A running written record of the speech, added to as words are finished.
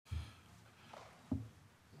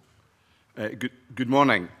Good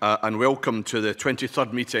morning and welcome to the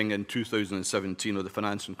 23rd meeting in 2017 of the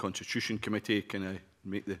Finance and Constitution Committee. Can I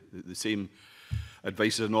make the same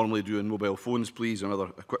advice as I normally do on mobile phones, please, and other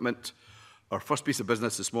equipment? Our first piece of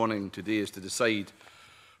business this morning today is to decide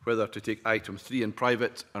whether to take item 3 in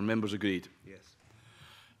private. Are members agreed? Yes.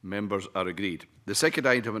 Members are agreed. The second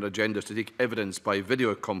item on the agenda is to take evidence by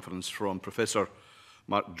video conference from Professor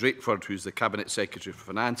Mark Drakeford, who is the Cabinet Secretary for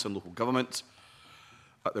Finance and Local Government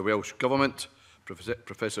at the Welsh Government.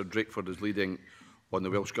 Professor Drakeford is leading on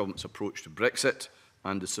the Welsh Government's approach to Brexit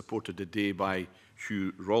and is supported today by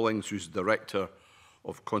Hugh Rawlings, who is Director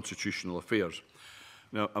of Constitutional Affairs.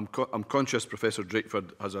 Now, I'm conscious Professor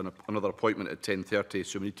Drakeford has another appointment at 10:30,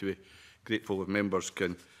 so we need to be grateful if members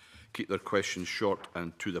can keep their questions short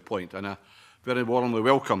and to the point. And I very warmly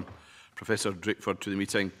welcome Professor Drakeford to the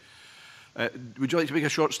meeting. Would you like to make a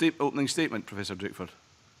short opening statement, Professor Drakeford?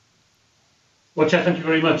 Well, Chair, thank you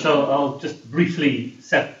very much. I'll just briefly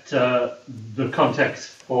set the context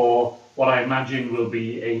for what I imagine will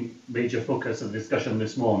be a major focus of discussion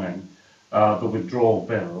this morning, the withdrawal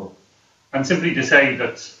bill. And simply to say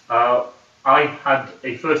that I had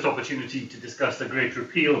a first opportunity to discuss the Great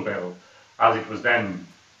Repeal Bill, as it was then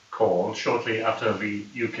called, shortly after the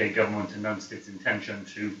UK government announced its intention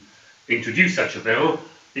to introduce such a bill,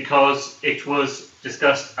 because it was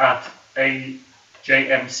discussed at a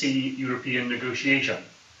JMC European negotiation.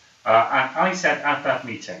 And I said at that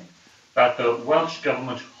meeting that the Welsh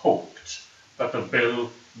Government hoped that the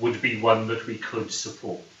bill would be one that we could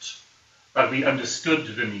support, that we understood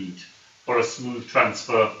the need for a smooth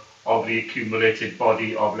transfer of the accumulated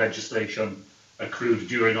body of legislation accrued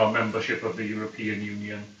during our membership of the European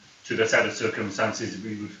Union to the set of circumstances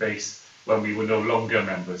we would face when we were no longer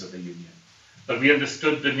members of the Union, that we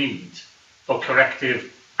understood the need for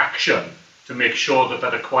corrective action to make sure that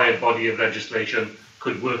that acquired body of legislation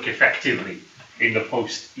could work effectively in the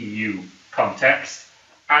post-EU context,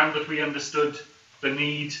 and that we understood the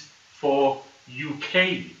need for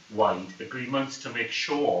UK-wide agreements to make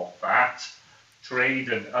sure that trade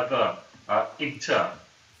and other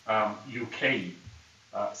inter-UK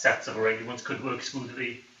sets of arrangements could work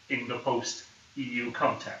smoothly in the post-EU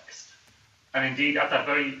context. And indeed, at that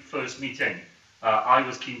very first meeting, I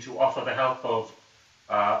was keen to offer the help of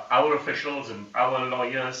our officials and our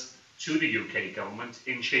lawyers to the UK government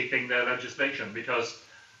in shaping their legislation, because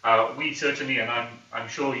we certainly, and I'm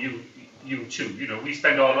sure you too, we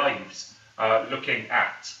spend our lives looking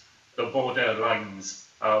at the border lines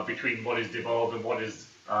between what is devolved and what is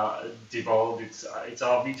devolved. It's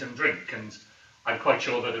our meat and drink, and I'm quite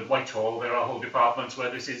sure that at Whitehall there are whole departments where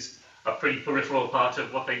this is a pretty peripheral part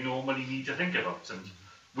of what they normally need to think about, and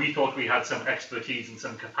we thought we had some expertise and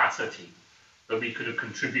some capacity that we could have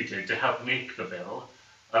contributed to help make the bill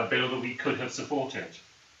a bill that we could have supported.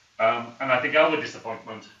 And I think our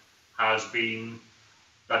disappointment has been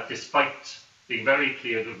that despite being very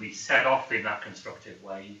clear that we set off in that constructive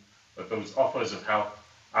way, that those offers of help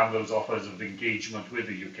and those offers of engagement with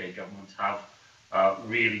the UK government have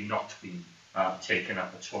really not been taken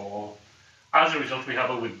up at all. As a result, we have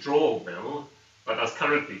a withdrawal bill that, as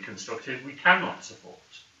currently constructed, we cannot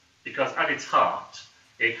support, because at its heart,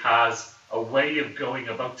 it has a way of going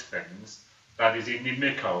about things that is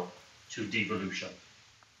inimical to devolution.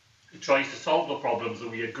 It tries to solve the problems that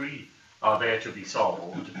we agree are there to be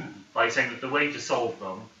solved by saying that the way to solve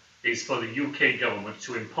them is for the UK government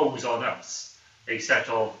to impose on us a set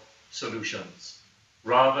of solutions,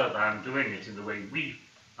 rather than doing it in the way we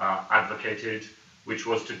advocated, which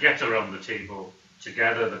was to get around the table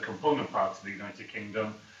together the component parts of the United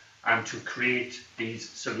Kingdom and to create these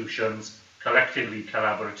solutions collectively,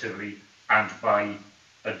 collaboratively, and by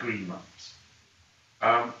agreement.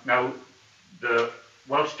 Now, the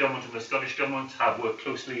Welsh Government and the Scottish Government have worked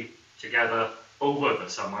closely together over the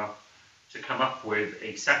summer to come up with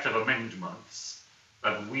a set of amendments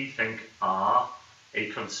that we think are a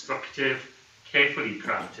constructive, carefully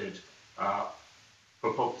crafted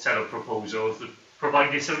set of proposals that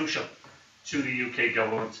provide a solution to the UK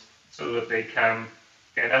government so that they can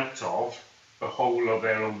get out of the hole of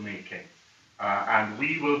their own making. And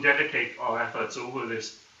we will dedicate our efforts over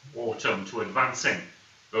this autumn to advancing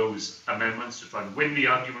those amendments to try and win the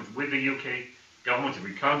argument with the UK government. If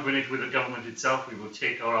we can't win it with the government itself, we will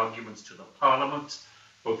take our arguments to the Parliament,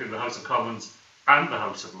 both in the House of Commons and the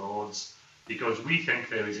House of Lords, because we think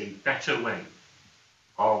there is a better way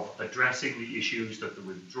of addressing the issues that the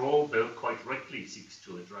withdrawal bill quite rightly seeks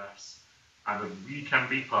to address, and that we can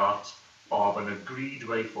be part of an agreed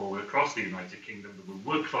way forward across the United Kingdom that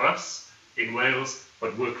will work for us in Wales,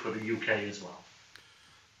 but work for the UK as well.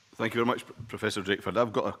 Thank you very much, Professor Drakeford.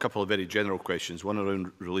 I've got a couple of very general questions, one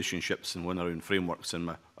around relationships and one around frameworks,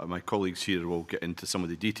 and my colleagues here will get into some of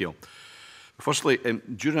the detail. Firstly,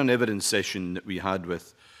 during an evidence session that we had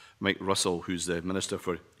with Mike Russell, who's the Minister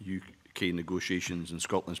for UK Negotiations and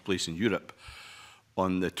Scotland's place in Europe,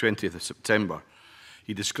 on the 20th of September,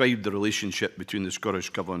 he described the relationship between the Scottish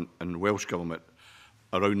Government and Welsh Government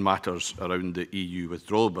around matters around the EU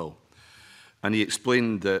withdrawal bill. And he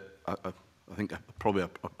explained that, I think probably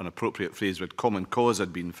an appropriate phrase, that common cause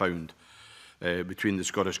had been found between the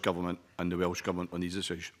Scottish Government and the Welsh Government on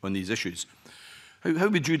these issues. How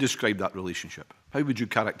would you describe that relationship? How would you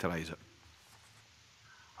characterise it?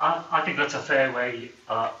 I think that's a fair way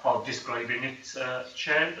of describing it,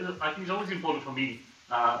 Chair. I think it's always important for me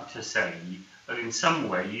to say that in some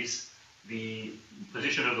ways the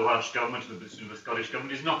position of the Welsh Government and the position of the Scottish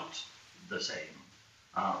Government is not the same.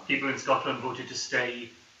 People in Scotland voted to stay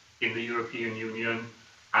in the European Union,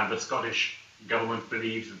 and the Scottish Government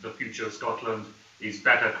believes that the future of Scotland is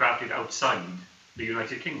better crafted outside the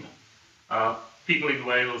United Kingdom. People in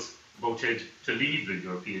Wales voted to leave the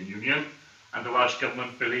European Union, and the Welsh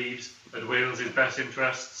Government believes that Wales's best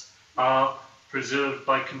interests are preserved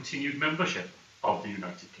by continued membership of the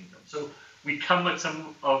United Kingdom. So we come at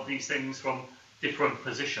some of these things from different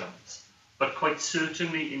positions, but quite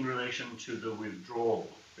certainly in relation to the withdrawal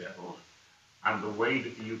bill and the way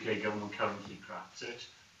that the UK government currently crafts it,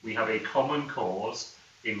 we have a common cause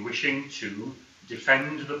in wishing to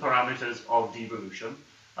defend the parameters of devolution,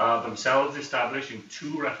 themselves established in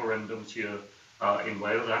two referendums here in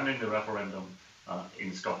Wales and in the referendum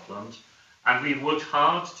in Scotland. And we've worked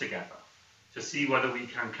hard together to see whether we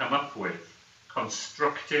can come up with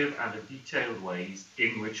constructive and detailed ways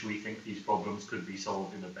in which we think these problems could be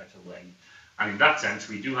solved in a better way. And in that sense,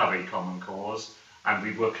 we do have a common cause, and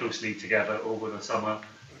we've worked closely together over the summer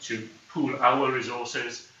to pool our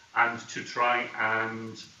resources and to try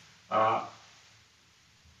and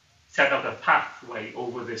set out a pathway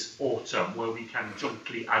over this autumn where we can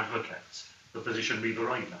jointly advocate the position we've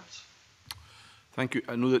arrived at. Thank you.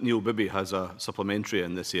 I know that Neil Bibby has a supplementary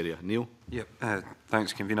in this area. Neil? Yep.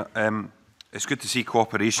 Thanks, Convener. It's good to see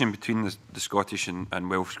cooperation between the Scottish and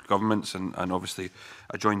Welsh governments, and obviously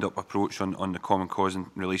a joined-up approach on the common cause in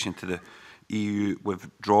relation to the EU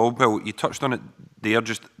withdrawal bill. You touched on it there,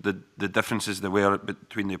 just the differences there were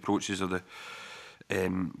between the approaches of the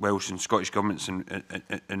Welsh and Scottish governments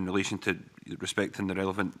in relation to respecting the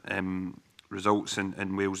relevant results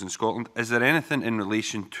in Wales and Scotland. Is there anything in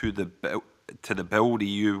relation to the bill, the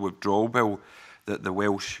EU withdrawal bill, that the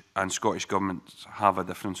Welsh and Scottish governments have a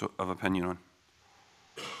difference of opinion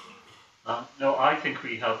on? No, I think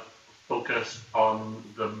we have focused on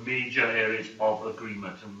the major areas of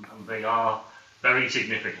agreement, and they are very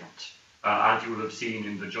significant, as you will have seen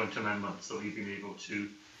in the joint amendments that we've been able to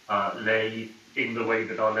lay in the way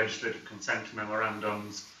that our legislative consent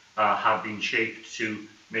memorandums have been shaped to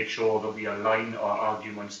make sure that we align our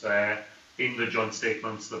arguments there in the joint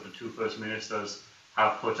statements that the two First Ministers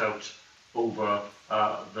have put out over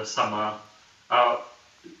the summer.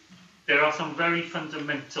 There are some very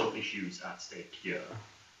fundamental issues at stake here,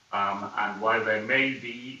 and while there may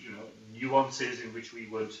be nuances in which we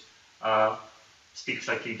would speak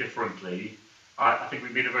slightly differently, I think we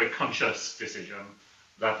made a very conscious decision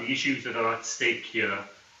that the issues that are at stake here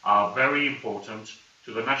are very important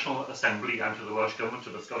to the National Assembly and to the Welsh Government,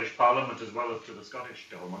 to the Scottish Parliament as well as to the Scottish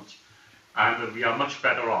Government, and that we are much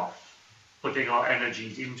better off putting our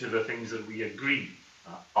energies into the things that we agree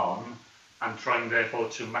on, and trying therefore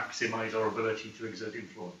to maximise our ability to exert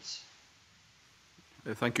influence.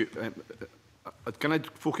 Thank you. Can I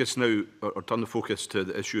focus now, or turn the focus to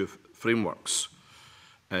the issue of frameworks?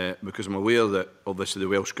 Because I'm aware that obviously the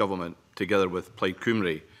Welsh Government, together with Plaid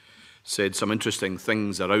Cymru, said some interesting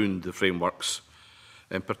things around the frameworks,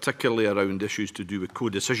 and particularly around issues to do with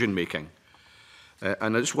co-decision making.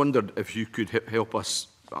 And I just wondered if you could help us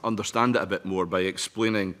understand it a bit more by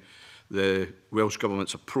explaining the Welsh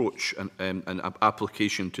Government's approach and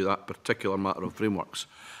application to that particular matter of frameworks.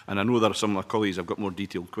 And I know there are some of my colleagues have got more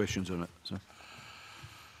detailed questions on it. So.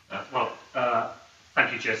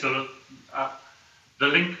 Thank you, Chair. So the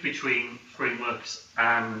link between frameworks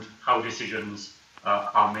and how decisions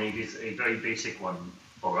are made is a very basic one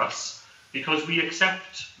for us, because we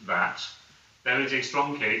accept that there is a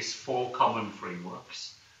strong case for common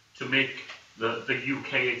frameworks to make the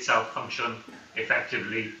UK itself function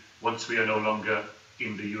effectively once we are no longer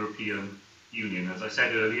in the European Union. As I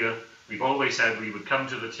said earlier, we've always said we would come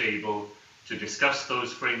to the table to discuss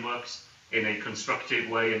those frameworks in a constructive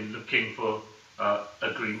way and looking for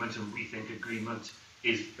agreement, and we think agreement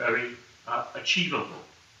is very achievable.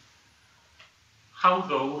 How,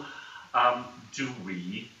 though, do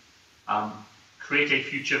we create a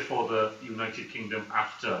future for the United Kingdom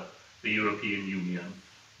after the European Union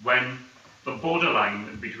when the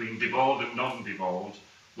borderline between devolved and non-devolved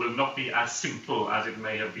will not be as simple as it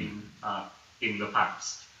may have been in the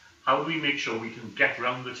past? How do we make sure we can get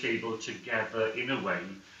round the table together in a way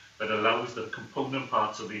that allows the component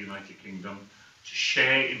parts of the United Kingdom to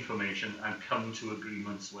share information and come to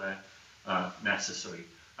agreements where necessary?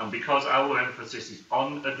 And because our emphasis is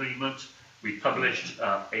on agreement, we published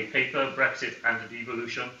a paper, Brexit and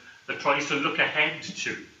Devolution, that tries to look ahead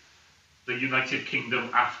to the United Kingdom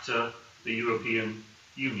after the European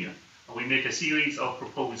Union. And we make a series of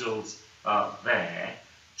proposals there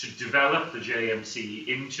to develop the JMC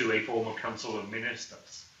into a formal Council of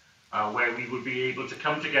Ministers, where we would be able to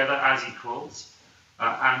come together as equals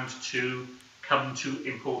and to come to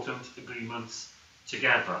important agreements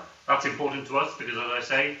together. That's important to us because, as I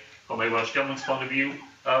say, from a Welsh Government's point of view,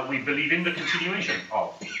 we believe in the continuation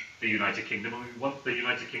of the United Kingdom, and we want the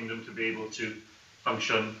United Kingdom to be able to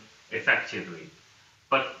function effectively.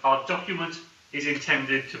 But our document is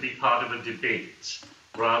intended to be part of a debate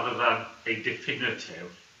rather than a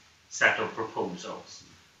definitive set of proposals.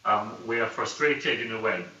 We are frustrated in a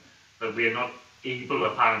way that we are not able,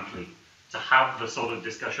 apparently, to have the sort of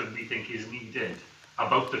discussion we think is needed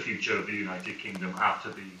about the future of the United Kingdom after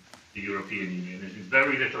the European Union. There's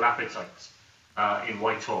very little appetite in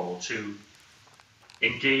Whitehall to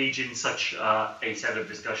engage in such a set of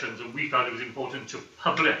discussions, and we felt it was important to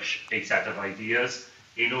publish a set of ideas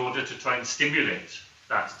in order to try and stimulate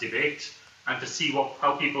that debate and to see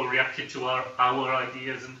how people reacted to our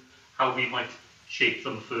ideas and how we might shape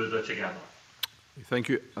them further together. Thank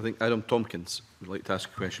you. I think Adam Tompkins would like to ask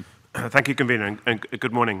a question. Thank you, Convener, and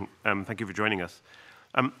good morning. Thank you for joining us.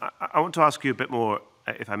 I want to ask you a bit more,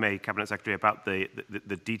 if I may, Cabinet Secretary, about the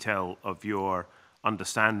detail of your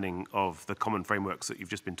understanding of the common frameworks that you've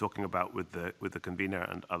just been talking about with the Convener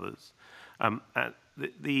and others.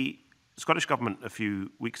 The Scottish Government a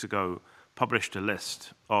few weeks ago published a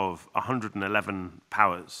list of 111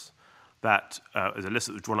 powers that is a list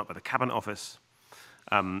that was drawn up by the Cabinet Office.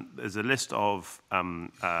 There's a list of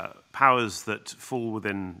powers that fall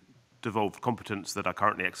within devolved competence that are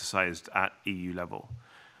currently exercised at EU level.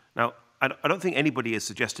 Now, I don't think anybody is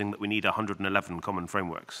suggesting that we need 111 common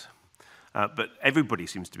frameworks, but everybody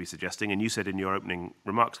seems to be suggesting, and you said in your opening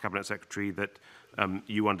remarks, Cabinet Secretary, that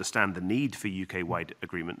you understand the need for UK-wide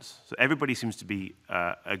agreements. So everybody seems to be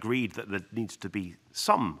agreed that there needs to be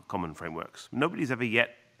some common frameworks. Nobody's ever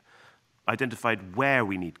yet identified where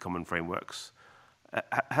we need common frameworks.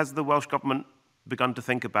 Has the Welsh Government begun to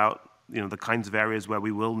think about the kinds of areas where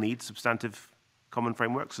we will need substantive common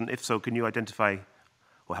frameworks? And if so, can you identify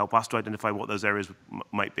or help us to identify what those areas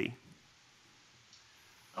might be?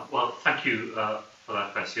 Well, thank you for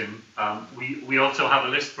that question. We also have a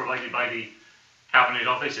list provided by the Cabinet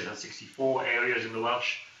Office. It has 64 areas in the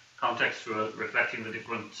Welsh context reflecting the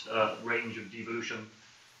different range of devolution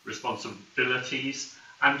responsibilities.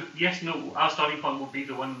 And yes, no, our starting point will be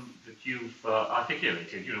the one that you've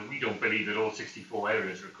articulated. We don't believe that all 64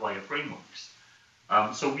 areas require frameworks.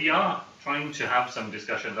 So we are trying to have some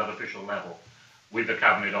discussions at official level with the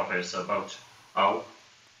Cabinet Office about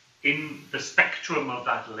in the spectrum of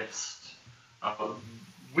that list,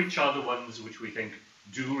 which are the ones which we think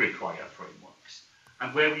do require frameworks.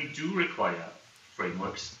 And where we do require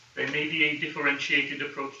frameworks, there may be a differentiated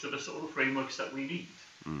approach to the sort of frameworks that we need.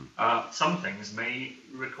 Some things may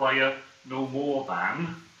require no more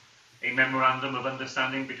than a memorandum of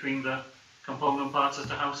understanding between the component parts as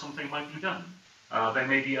to how something might be done. There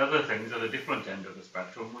may be other things at a different end of the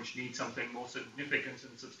spectrum which need something more significant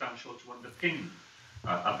and substantial to underpin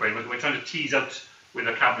a framework. We're trying to tease out with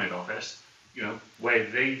the Cabinet Office, where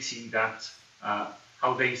they see that,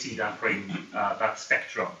 how they see that that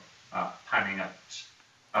spectrum panning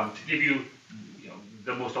out. To give you,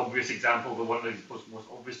 the most obvious example, the one that is most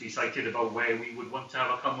obviously cited about where we would want to have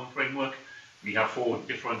a common framework, we have 4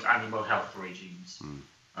 different animal health regimes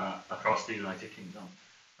across the United Kingdom.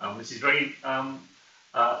 This is very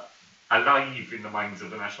alive in the minds of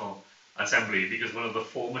the National Assembly because one of the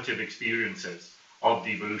formative experiences of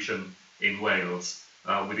devolution in Wales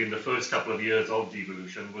within the first couple of years of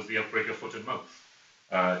devolution was the outbreak of foot and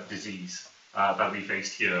mouth disease that we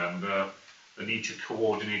faced here, and the need to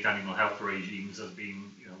coordinate animal health regimes has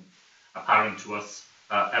been apparent to us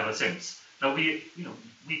ever since. Now we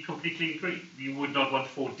completely agree. We would not want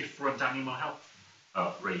 4 different animal health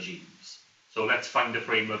regimes. So let's find a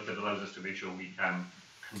framework that allows us to make sure we can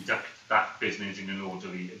conduct that business in an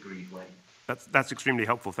orderly, agreed way. That's extremely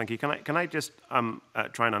helpful. Thank you. Can I just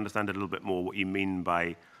try and understand a little bit more what you mean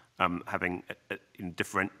by having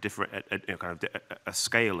a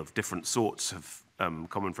scale of different sorts of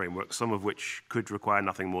common frameworks, some of which could require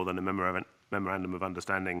nothing more than a memorandum of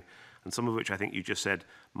understanding, and some of which I think you just said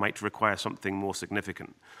might require something more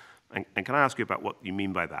significant. And can I ask you about what you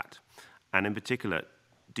mean by that? And in particular,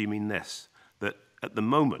 do you mean this, that at the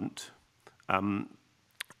moment,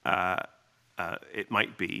 it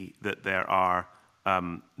might be that there are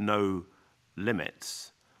no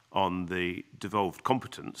limits on the devolved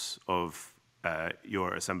competence of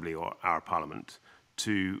your Assembly or our Parliament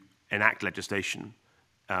to enact legislation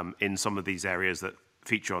in some of these areas that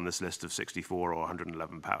feature on this list of 64 or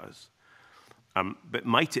 111 powers. But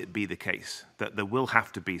might it be the case that there will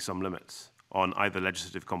have to be some limits on either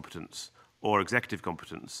legislative competence or executive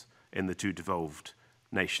competence in the two devolved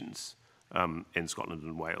nations in Scotland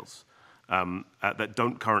and Wales that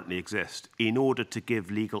don't currently exist in order to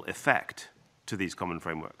give legal effect to these common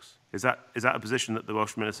frameworks? Is that a position that the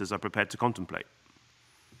Welsh ministers are prepared to contemplate?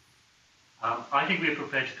 I think we're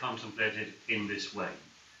prepared to contemplate it in this way.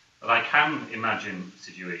 But I can imagine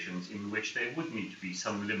situations in which there would need to be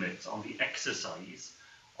some limits on the exercise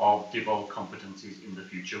of devolved competencies in the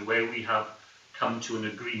future, where we have come to an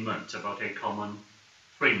agreement about a common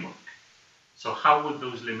framework. So how would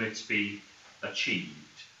those limits be achieved?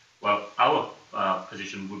 Well, our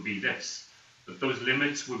position would be this, that those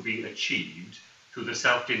limits would be achieved through the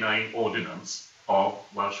self-denying ordinance of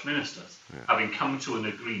Welsh ministers, having come to an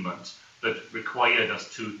agreement that required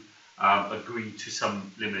us to agree to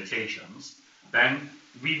some limitations, then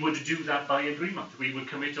we would do that by agreement. We would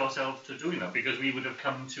commit ourselves to doing that because we would have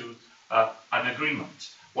come to an agreement.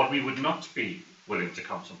 What we would not be willing to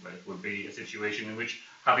contemplate would be a situation in which,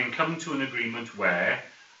 having come to an agreement where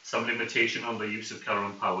some limitation on the use of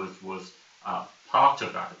current powers was part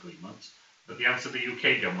of that agreement, that the answer of the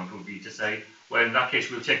UK government would be to say, well, in that case,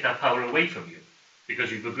 we'll take that power away from you because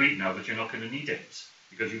you've agreed now that you're not going to need it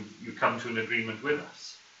because you've come to an agreement with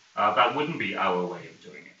us. That wouldn't be our way of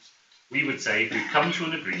doing it. We would say, if we've come to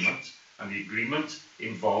an agreement and the agreement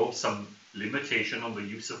involves some limitation on the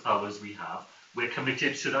use of powers we have, we're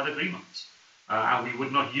committed to that agreement. And we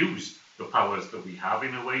would not use the powers that we have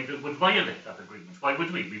in a way that would violate that agreement. Why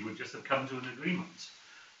would we? We would just have come to an agreement.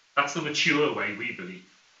 That's the mature way, we believe,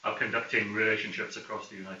 of conducting relationships across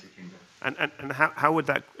the United Kingdom. And how would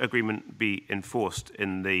that agreement be enforced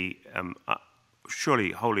in the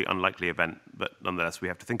surely wholly unlikely event, but nonetheless we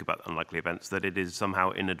have to think about unlikely events, that it is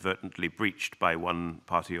somehow inadvertently breached by one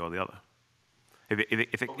party or the other?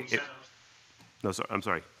 No, sorry, I'm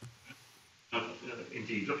sorry.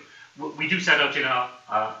 Indeed. Look, we do set out in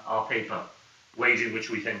our paper ways in which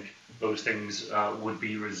we think those things would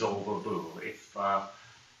be resolvable. If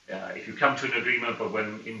you come to an agreement, but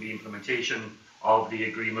when in the implementation of the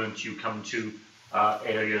agreement you come to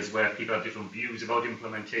areas where people have different views about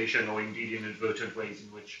implementation, or indeed inadvertent ways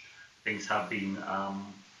in which things have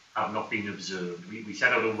not been observed, we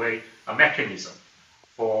set out a mechanism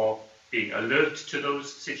for being alert to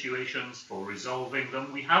those situations, for resolving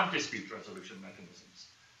them. We have dispute resolution mechanisms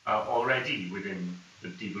already within the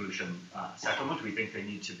devolution settlement. We think they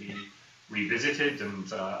need to be revisited and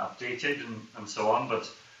updated and so on, but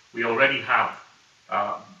we already have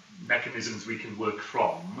mechanisms we can work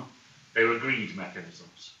from. They're agreed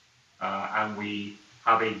mechanisms, and we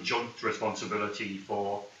have a joint responsibility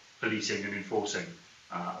for policing and enforcing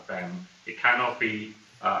them. It cannot be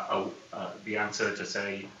the answer to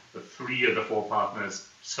say the 3 of the 4 partners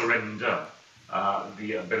surrender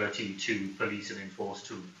the ability to police and enforce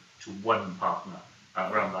to one partner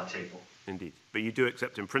around that table. Indeed, but you do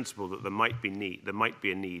accept in principle that there might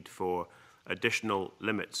be a need for additional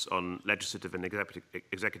limits on legislative and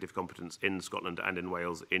executive competence in Scotland and in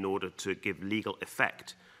Wales in order to give legal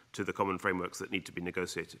effect to the common frameworks that need to be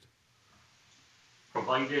negotiated.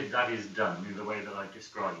 Provided that is done in the way that I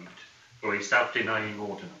described, for a self-denying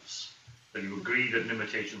ordinance, that you agree that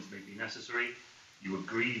limitations may be necessary, you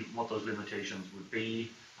agree what those limitations would be,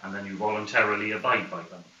 and then you voluntarily abide by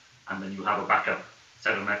them, and then you have a backup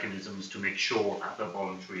set of mechanisms to make sure that the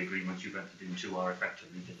voluntary agreements you've entered into are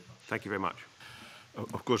effectively delivered. Thank you very much.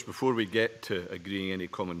 Of course, before we get to agreeing any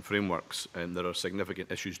common frameworks, there are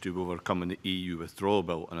significant issues to overcome in the EU withdrawal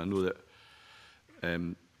bill, and I know that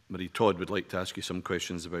Marie Todd would like to ask you some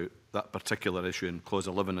questions about that particular issue, and Clause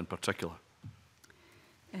 11 in particular.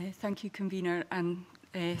 Thank you, Convener, and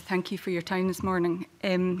thank you for your time this morning.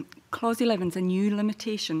 Clause 11 is a new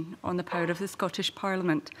limitation on the power of the Scottish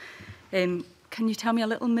Parliament. Can you tell me a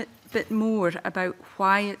little bit more about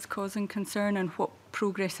why it's causing concern and what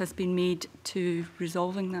progress has been made to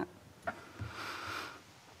resolving that?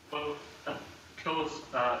 Well, Clause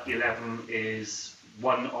 11 is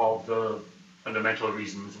one of the fundamental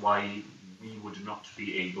reasons why we would not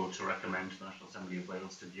be able to recommend the National Assembly of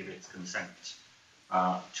Wales to give its consent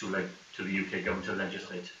to the UK government to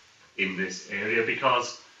legislate in this area,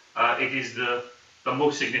 because it is the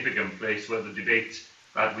most significant place where the debate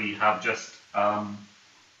that we have just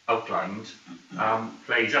outlined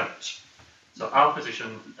plays out. So our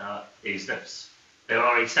position is this. There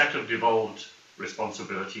are a set of devolved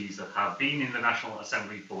responsibilities that have been in the National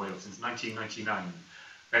Assembly for Wales since 1999.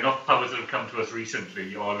 They're not powers that have come to us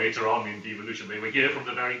recently or later on in devolution. They were here from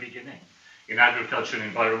the very beginning in agriculture and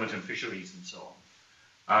environment and fisheries and so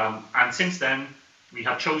on. And since then, we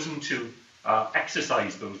have chosen to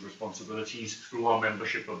exercise those responsibilities through our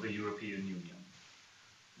membership of the European Union.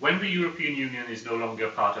 When the European Union is no longer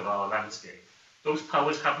part of our landscape, those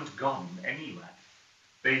powers haven't gone anywhere.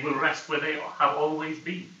 They will rest where they have always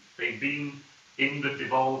been. They've been in the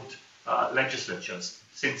devolved legislatures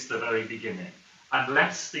since the very beginning,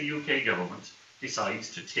 unless the UK government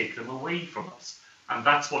decides to take them away from us. And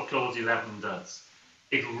that's what Clause 11 does.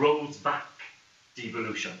 It rolls back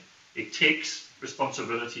devolution. It takes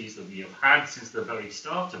responsibilities that we have had since the very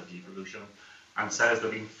start of devolution and says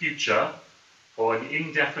that in future, for an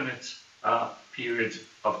indefinite period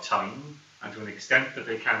of time, and to an extent that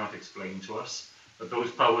they cannot explain to us, that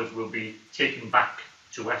those powers will be taken back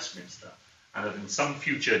to Westminster, and that in some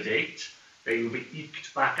future date, they will be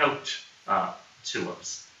eked back out to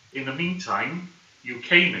us. In the meantime,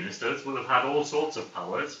 UK ministers will have had all sorts of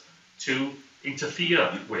powers to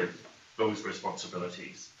interfere with those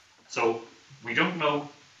responsibilities. So we don't know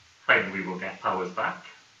when we will get powers back,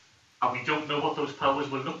 and we don't know what those powers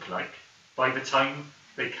will look like by the time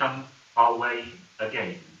they come our way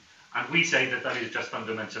again. And we say that that is just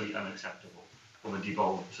fundamentally unacceptable from a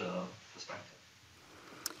devolved perspective.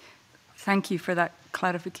 Thank you for that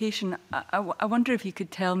clarification. I wonder if you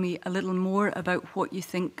could tell me a little more about what you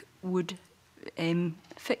think would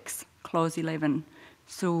fix Clause 11.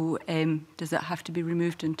 So does it have to be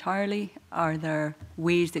removed entirely? Are there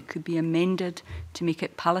ways it could be amended to make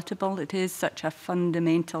it palatable? It is such a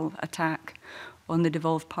fundamental attack on the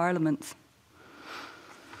devolved parliaments.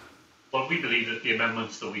 Well, we believe that the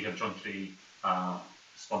amendments that we have jointly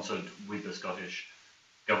sponsored with the Scottish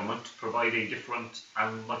Government provide a different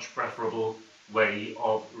and much preferable way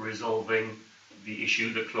of resolving the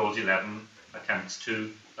issue that Clause 11 attempts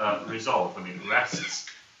to resolve. I mean, it rests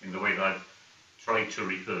in the way that I've tried to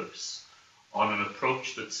rehearse on an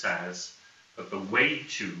approach that says that the way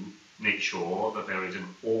to make sure that there is an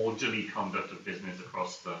orderly conduct of business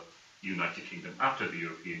across the United Kingdom after the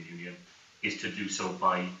European Union is to do so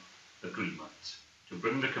by agreement, to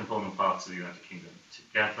bring the component parts of the United Kingdom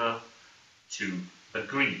together to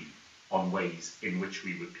agree on ways in which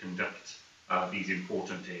we would conduct these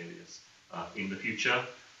important areas in the future,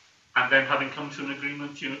 and then having come to an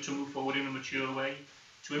agreement, to move forward in a mature way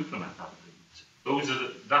to implement that agreement.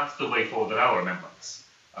 That's the way forward that our amendments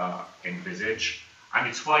envisage, and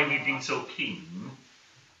it's why we've been so keen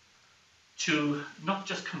to not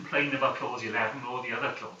just complain about Clause 11 or the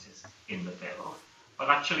other clauses in the bill, but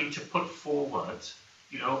actually to put forward,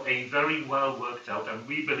 a very well worked out and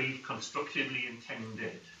we believe constructively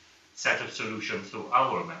intended set of solutions through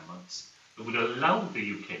our amendments that would allow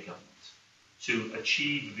the UK government to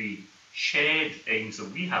achieve the shared aims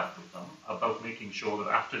that we have with them about making sure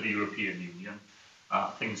that after the European Union,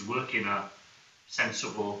 things work in a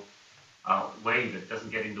sensible way that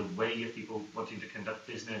doesn't get in the way of people wanting to conduct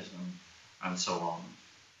business and so on,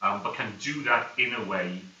 but can do that in a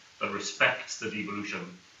way that respects the devolution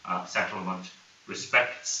settlement,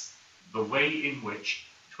 respects the way in which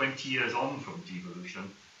 20 years on from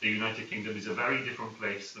devolution, the United Kingdom is a very different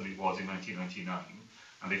place than it was in 1999,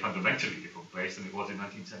 and a fundamentally different place than it was in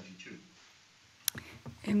 1972.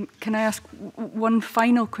 Can I ask one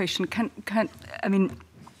final question? Can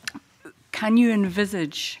you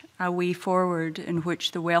envisage a way forward in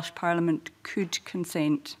which the Welsh Parliament could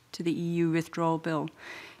consent to the EU withdrawal bill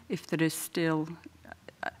if there is still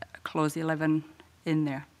Clause 11 in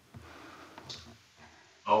there?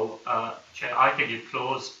 Chair, I think if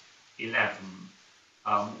Clause 11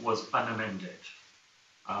 was unamended,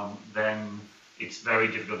 then it's very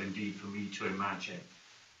difficult indeed for me to imagine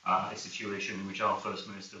a situation in which our First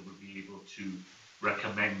Minister would be able to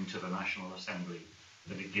recommend to the National Assembly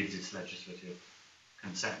that it gives its legislative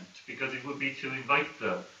consent, because it would be to invite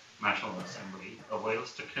the National Assembly of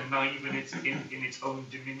Wales to connive in its own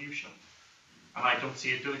diminution. And I don't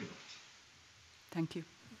see it doing that. Thank you.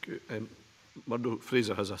 Murdo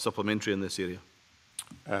Fraser has a supplementary in this area.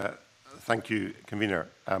 Thank you, Convener.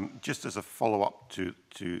 Just as a follow-up to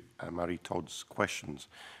Marie Todd's questions,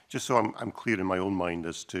 just so I'm clear in my own mind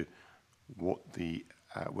as to what the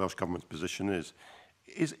Welsh Government's position is.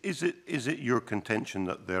 Is it your contention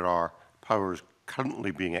that there are powers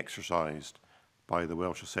currently being exercised by the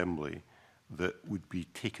Welsh Assembly that would be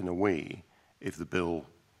taken away if the bill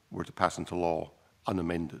were to pass into law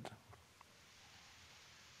unamended?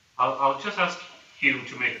 I'll just ask Hugh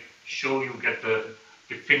to make sure you get the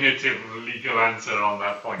definitive legal answer on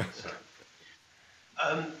that point, sir.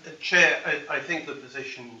 Chair, I think the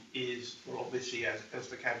position is, well, obviously, as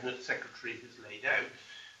the Cabinet Secretary has laid out,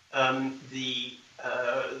 the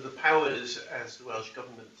powers, as the Welsh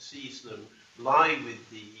Government sees them, lie with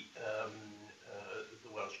the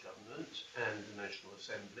Welsh Government and the National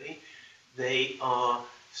Assembly. They are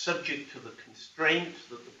subject to the constraint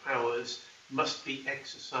that the powers must be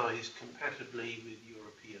exercised compatibly with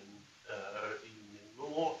European Union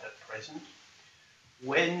law at present.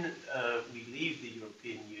 When we leave the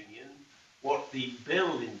European Union, what the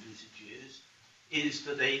bill envisages is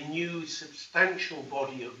that a new substantial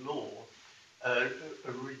body of law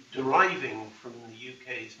deriving from the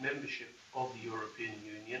UK's membership of the European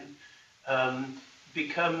Union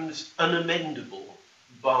becomes unamendable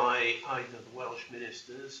by either the Welsh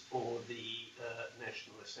ministers or the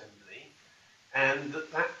National Assembly, and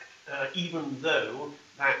that even though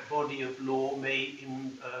that body of law may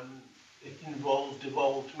involve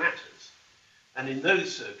devolved matters. And in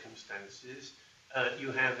those circumstances,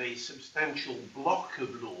 you have a substantial block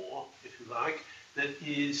of law, if you like, that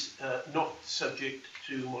is not subject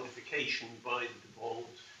to modification by the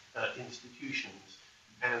devolved institutions.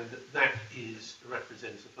 And that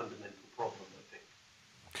represents a fundamental problem, I think.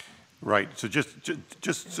 Right. So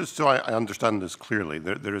just so I understand this clearly,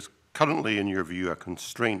 there is currently, in your view, a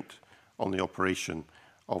constraint on the operation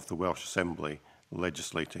of the Welsh Assembly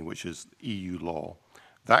legislating, which is EU law.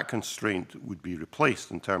 That constraint would be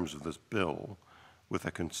replaced in terms of this bill with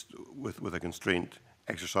a constraint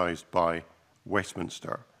exercised by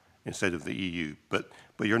Westminster instead of the EU. But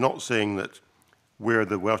you're not saying that where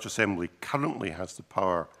the Welsh Assembly currently has the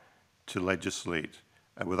power to legislate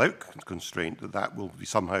without constraint, that will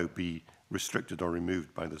somehow be restricted or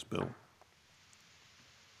removed by this bill?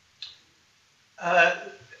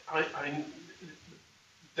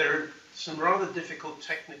 There are some rather difficult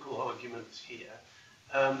technical arguments here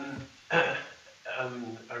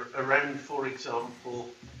around, for example,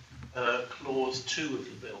 Clause 2 of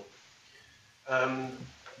the bill.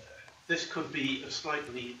 This could be a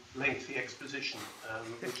slightly lengthy exposition,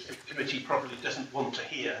 which the committee probably doesn't want to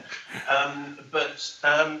hear. But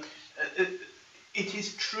it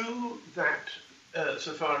is true that,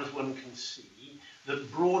 so far as one can see,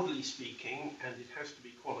 that broadly speaking, and it has to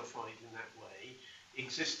be qualified in that way,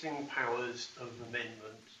 existing powers of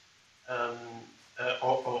amendment,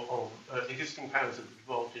 existing powers of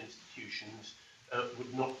devolved institutions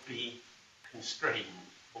would not be constrained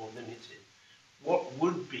or limited. What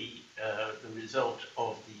would be the result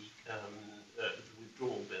of the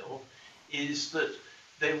withdrawal bill is that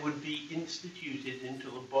there would be instituted into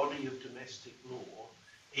the body of domestic law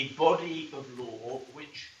a body of law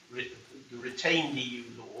which, the retained EU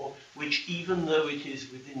law, which even though it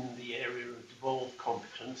is within the area of devolved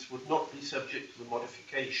competence, would not be subject to the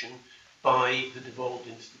modification by the devolved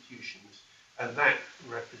institutions. And that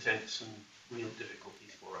represents some real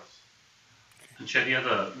difficulties for us. And Chair, the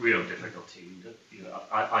other real difficulty,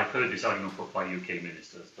 I've heard this argument put by UK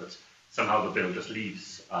ministers that somehow the bill just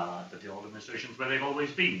leaves the devolved administrations where they've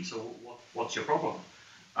always been. So what's your problem?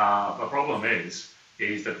 The problem is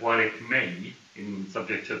that while it may,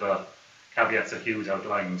 subject to the caveats that Hugh's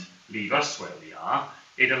outlined, leave us where we are,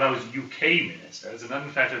 it allows UK ministers an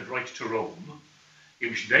unfettered right to roam, in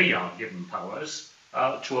which they are given powers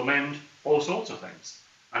to amend all sorts of things,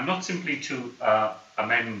 and not simply to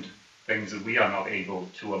amend things that we are not able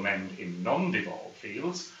to amend in non-devolved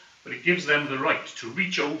fields, but it gives them the right to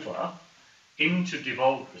reach over into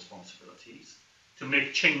devolved responsibilities, to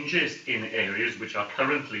make changes in areas which are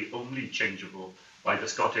currently only changeable by the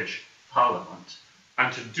Scottish Parliament,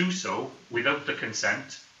 and to do so without the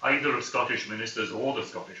consent either of Scottish ministers or the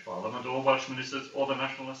Scottish Parliament, or Welsh ministers or the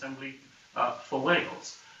National Assembly for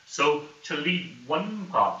Wales. So to leave one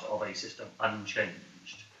part of a system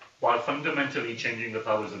unchanged, while fundamentally changing the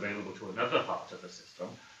powers available to another part of the system,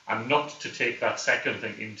 and not to take that second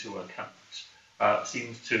thing into account,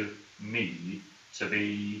 seems to me to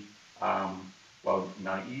be, well,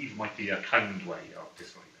 naive might be a kind way of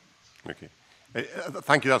describing it. Okay.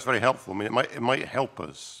 Thank you, that's very helpful. I mean, it might help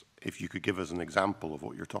us if you could give us an example of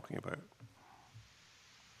what you're talking about.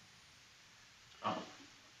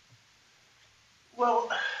 Well,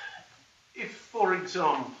 if, for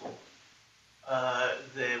example,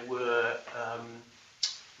 there were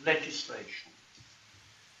legislation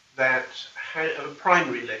that had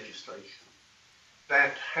primary legislation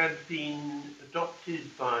that had been adopted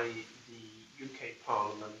by the UK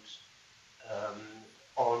Parliament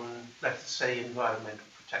on, let's say, environmental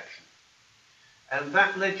protection. And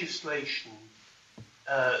that legislation,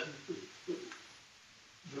 the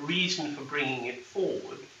reason for bringing it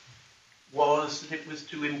forward was that it was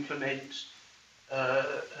to implement a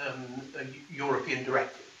European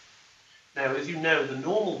directive. Now, as you know, the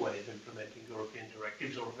normal way of implementing European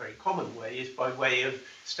directives, or a very common way, is by way of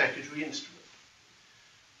statutory instrument.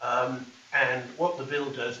 And what the bill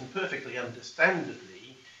does, and perfectly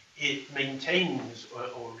understandably, it maintains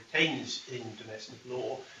or retains in domestic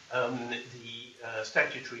law the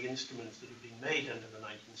statutory instruments that have been made under the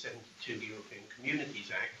 1972 European Communities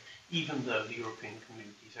Act, even though the European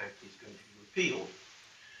Communities Act is going to be repealed.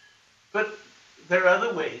 But there are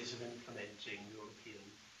other ways of implementing European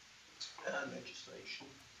legislation,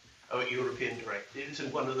 or European directives,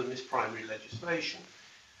 and one of them is primary legislation.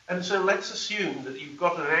 And so let's assume that you've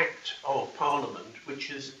got an act of Parliament which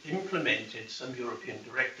has implemented some European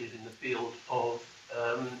directive in the field of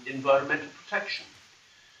environmental protection.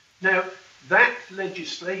 Now, that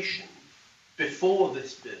legislation before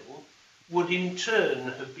this bill would in turn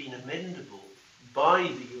have been amendable by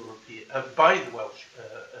the Welsh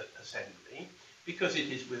Assembly, because it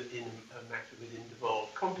is within a matter within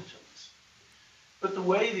devolved competence. But the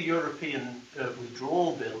way the European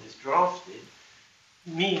Withdrawal Bill is drafted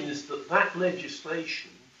means that that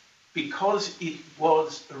legislation, because it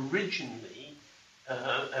was originally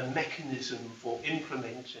a mechanism for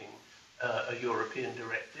implementing a European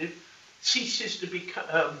directive, ceases to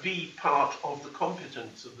be part of the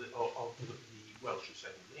competence of the Welsh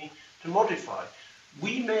Assembly to modify.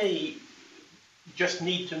 We may just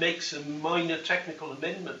need to make some minor technical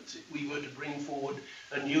amendments if we were to bring forward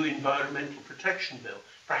a new environmental protection bill,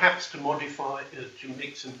 perhaps to modify, to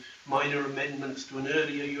make some minor amendments to an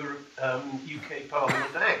earlier UK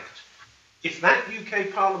Parliament Act. If that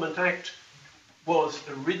UK Parliament Act was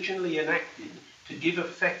originally enacted to give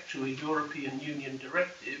effect to a European Union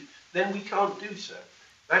directive, then we can't do so.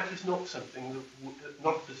 That is not something that,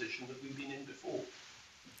 not a position that we've been in before.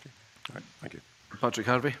 Okay. All right, thank you. Patrick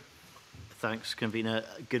Harvey. Thanks, Convener.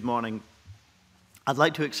 Good morning. I'd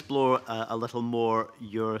like to explore a little more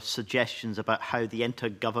your suggestions about how the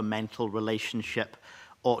intergovernmental relationship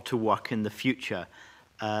ought to work in the future.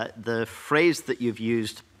 The phrase that you've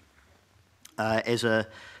used is the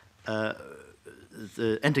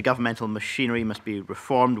intergovernmental machinery must be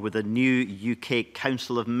reformed with a new UK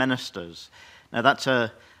Council of Ministers. Now, that's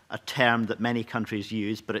a term that many countries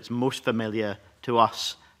use, but it's most familiar to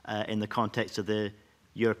us in the context of the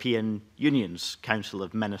European Union's Council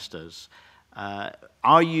of Ministers.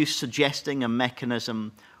 Are you suggesting a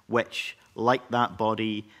mechanism which, like that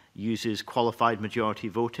body, uses qualified majority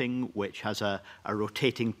voting, which has a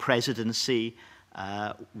rotating presidency,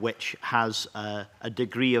 which has a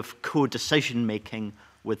degree of co-decision making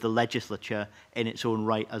with the legislature in its own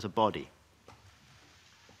right as a body?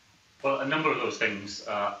 Well, a number of those things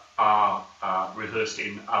are rehearsed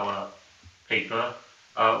in our paper.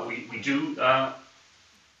 We do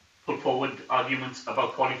put forward arguments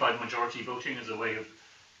about qualified majority voting as a way of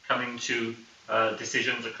coming to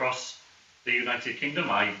decisions across the United Kingdom.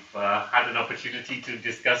 I've had an opportunity to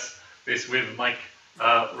discuss this with Mike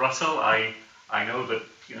Russell. I know that,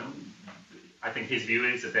 I think his view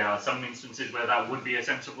is that there are some instances where that would be a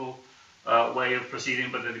sensible way of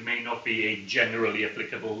proceeding, but that it may not be a generally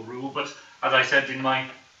applicable rule. But as I said in my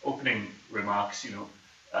opening remarks,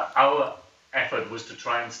 our effort was to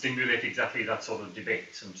try and stimulate exactly that sort of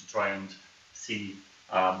debate and to try and see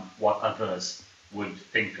what others would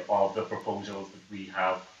think of the proposals that we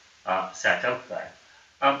have set out there.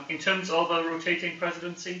 In terms of a rotating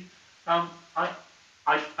presidency,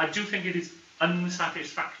 I do think it is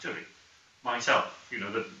unsatisfactory myself,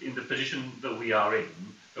 that in the position that we are in,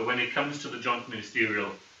 that when it comes to the Joint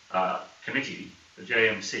Ministerial Committee, the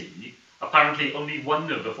JMC, apparently only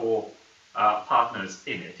one of the four partners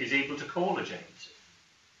in it is able to call a JMC.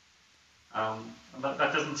 And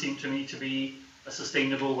that doesn't seem to me to be a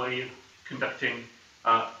sustainable way of conducting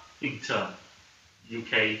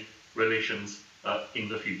inter-UK relations in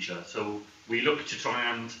the future. So we look to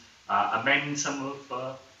try and amend some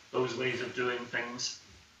of those ways of doing things,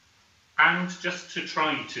 and just to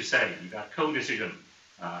try to say that co-decision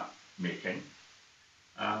making,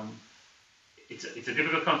 it's a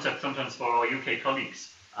difficult concept sometimes for our UK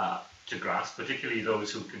colleagues to grasp, particularly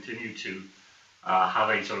those who continue to have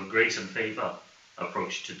a sort of grace and favour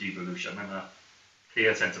approach to devolution and a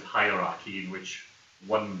clear sense of hierarchy in which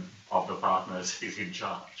one of the partners is in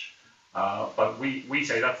charge. But we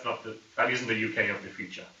say that isn't the UK of the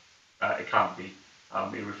future. It can't be.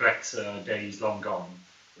 It reflects days long gone,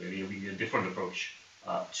 really. We need a different approach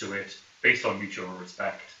to it, based on mutual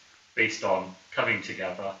respect, based on coming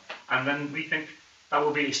together, and then we think that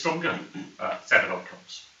will be a stronger set of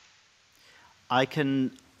outcomes. I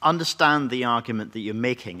can understand the argument that you're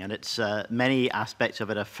making, and it's many aspects of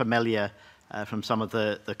it are familiar from some of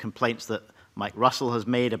the complaints that Mike Russell has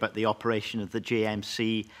made about the operation of the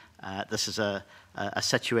JMC. This is a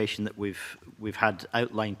situation that we've had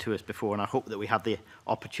outlined to us before, and I hope that we have the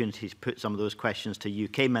opportunity to put some of those questions to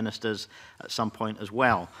UK ministers at some point as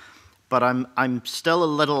well. But I'm still a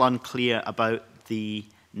little unclear about the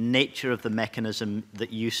nature of the mechanism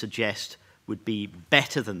that you suggest would be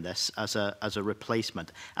better than this as a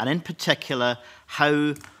replacement, and in particular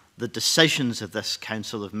how the decisions of this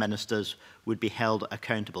Council of Ministers would be held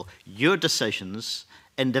accountable. Your decisions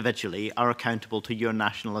individually are accountable to your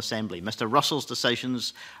National Assembly. Mr. Russell's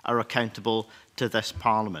decisions are accountable to this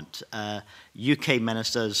Parliament. UK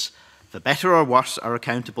ministers, for better or worse, are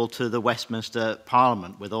accountable to the Westminster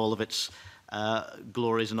Parliament with all of its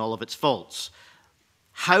glories and all of its faults.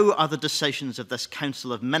 How are the decisions of this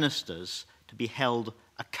Council of Ministers to be held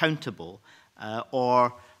accountable,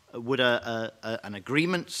 or would an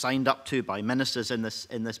agreement signed up to by ministers in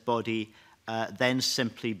this body then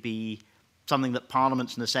simply be something that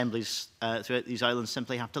parliaments and assemblies throughout these islands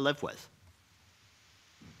simply have to live with?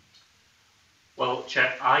 Well,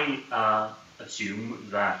 Chair, I assume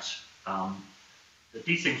that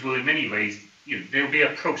these things will in many ways, there will be a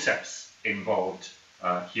process involved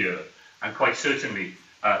here, and quite certainly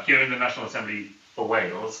here in the National Assembly for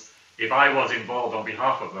Wales, if I was involved on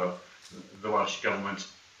behalf of the Welsh Government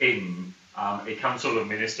in a Council of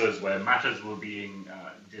Ministers where matters were being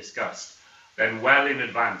discussed, then well in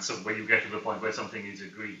advance of where you get to the point where something is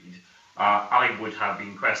agreed, I would have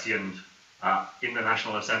been questioned in the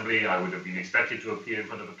National Assembly. I would have been expected to appear in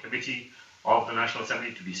front of a committee of the National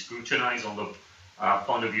Assembly to be scrutinised on the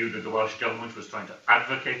point of view that the Welsh Government was trying to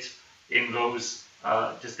advocate in those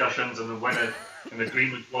discussions, and then when an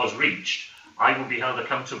agreement was reached, I would be held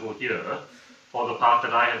accountable here for the part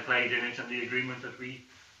that I had played in it and the agreement that we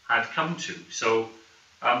had come to. So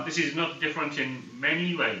this is not different in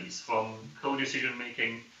many ways from co-decision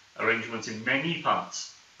making arrangements in many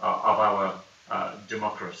parts of our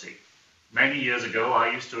democracy. Many years ago,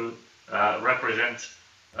 I used to represent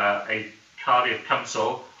a Cardiff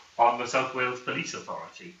council on the South Wales Police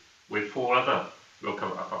Authority with 4 other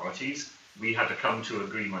local authorities. We had to come to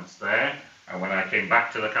agreements there, and when I came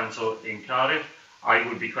back to the council in Cardiff, I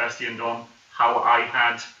would be questioned on how I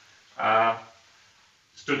had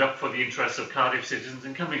stood up for the interests of Cardiff citizens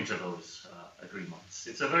in coming to those agreements.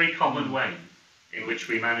 It's a very common way in which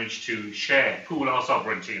we manage to pool our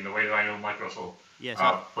sovereignty in the way that I know Mike Russell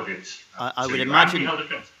put it. I would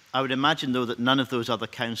imagine, though, that none of those other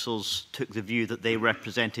councils took the view that they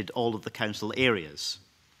represented all of the council areas.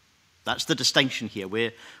 That's the distinction here.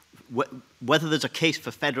 Whether there's a case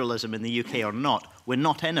for federalism in the UK or not, we're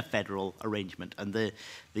not in a federal arrangement, and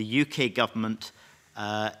the UK government,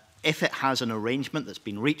 if it has an arrangement that's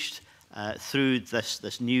been reached through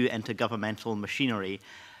this new intergovernmental machinery,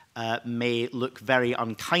 may look very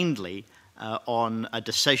unkindly on a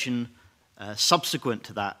decision subsequent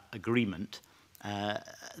to that agreement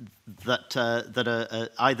that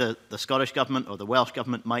either the Scottish Government or the Welsh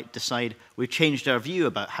Government might decide we've changed our view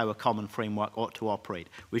about how a common framework ought to operate.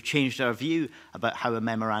 We've changed our view about how a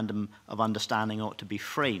memorandum of understanding ought to be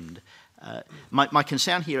framed. My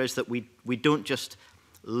concern here is that we don't just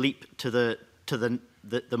leap to the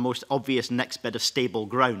most obvious next bit of stable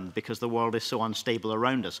ground because the world is so unstable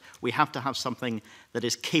around us. We have to have something that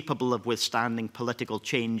is capable of withstanding political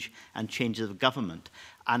change and changes of government.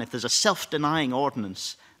 And if there's a self-denying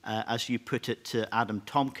ordinance, as you put it to Adam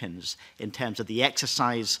Tompkins, in terms of the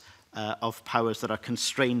exercise of powers that are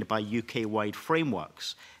constrained by UK-wide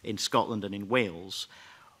frameworks in Scotland and in Wales,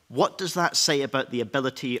 what does that say about the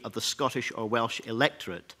ability of the Scottish or Welsh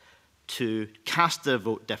electorate to cast their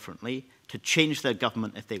vote differently, to change their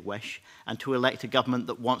government if they wish, and to elect a government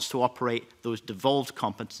that wants to operate those devolved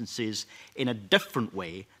competencies in a different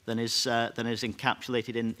way than is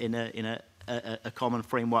encapsulated in a common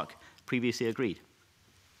framework previously agreed?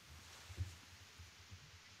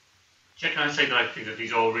 Chair, can I say that I think that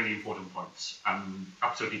these are all really important points and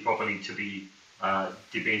absolutely properly to be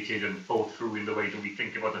debated and thought through in the way that we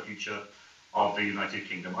think about the future of the United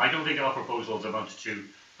Kingdom. I don't think our proposals amount to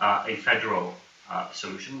a federal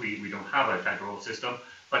solution. We don't have a federal system,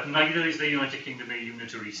 but neither is the United Kingdom a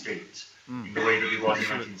unitary state in the way that it was in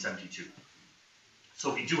 1972.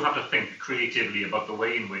 So we do have to think creatively about the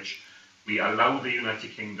way in which we allow the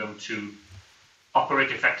United Kingdom to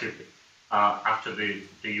operate effectively after the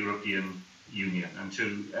European Union. And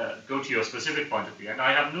to go to your specific point at the end,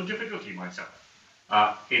 I have no difficulty myself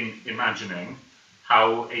in imagining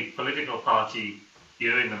how a political party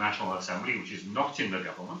here in the National Assembly, which is not in the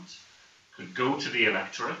government, could go to the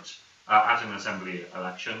electorate at an Assembly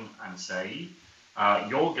election and say,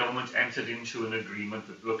 your government entered into an agreement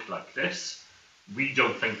that looked like this. We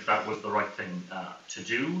don't think that was the right thing to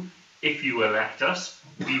do. If you elect us,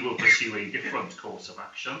 we will pursue a different course of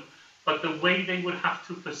action. But the way they would have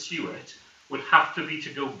to pursue it would have to be to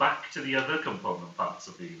go back to the other component parts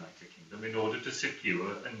of the United Kingdom in order to secure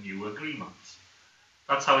a new agreement.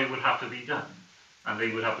 That's how it would have to be done. And they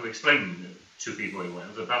would have to explain to people in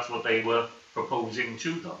Wales that that's what they were proposing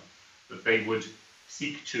to them, that they would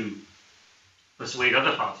seek to persuade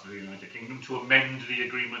other parts of the United Kingdom to amend the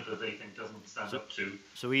agreement that they think doesn't stand up to.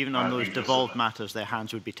 So even on those devolved matters, their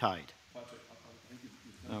hands would be tied?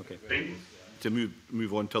 Okay. To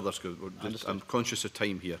move on to others, because I'm conscious of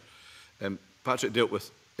time here. Patrick dealt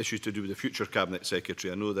with issues to do with the future Cabinet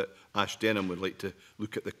Secretary. I know that Ash Denham would like to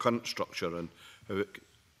look at the current structure and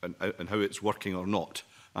how it's working or not.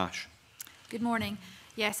 Ash. Good morning.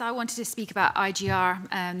 Yes, I wanted to speak about IGR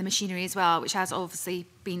and the machinery as well, which has obviously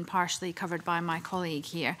been partially covered by my colleague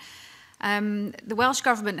here. The Welsh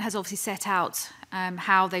Government has obviously set out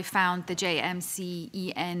how they found the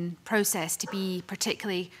JMCEN process to be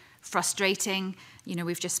particularly frustrating. You know,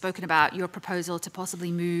 we've just spoken about your proposal to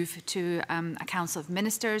possibly move to a Council of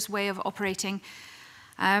Ministers way of operating.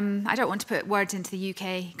 I don't want to put words into the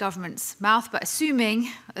UK government's mouth, but assuming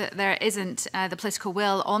that there isn't the political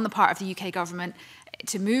will on the part of the UK government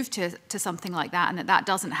to move to something like that, and that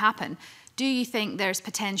doesn't happen, do you think there's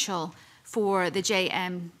potential for the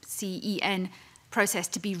JMCEN process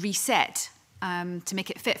to be reset to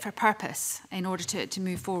make it fit for purpose in order to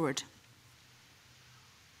move forward?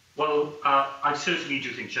 Well, I certainly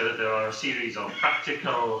do think, Chair, that there are a series of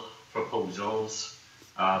practical proposals.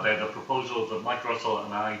 They're the proposals that Mike Russell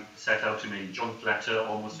and I set out in a joint letter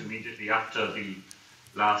almost immediately after the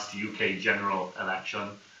last UK general election,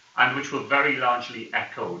 and which were very largely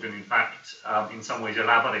echoed and, in fact, in some ways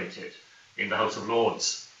elaborated in the House of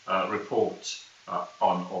Lords report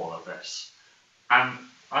on all of this. And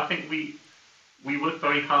I think we worked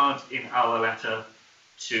very hard in our letter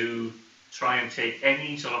to try and take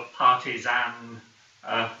any sort of partisan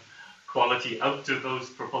quality out of those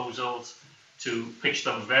proposals, to pitch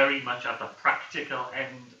them very much at the practical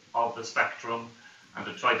end of the spectrum, and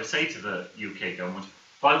to try to say to the UK government,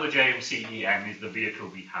 while the JMCEN is the vehicle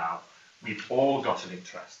we have, we've all got an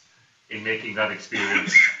interest in making that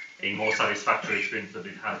experience a more satisfactory experience than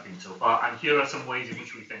it has been so far, and here are some ways in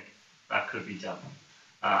which we think that could be done.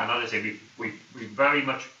 And as I say, we've very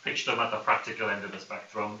much pitched them at the practical end of the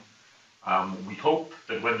spectrum. We hope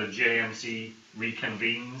that when the JMC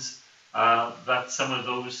reconvenes, that some of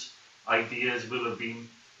those ideas will have been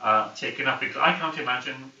taken up, because I can't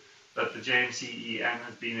imagine that the JMCEN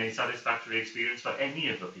has been a satisfactory experience for any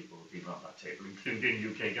of the people who've been around that table, including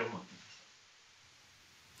UK government.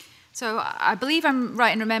 So I believe I'm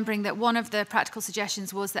right in remembering that one of the practical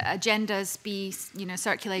suggestions was that agendas be,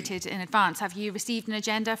 circulated in advance. Have you received an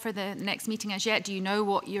agenda for the next meeting as yet? Do you know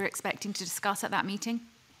what you're expecting to discuss at that meeting?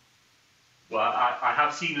 Well, I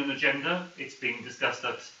have seen an agenda. It's being discussed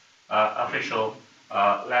at official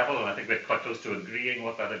level, and I think we're quite close to agreeing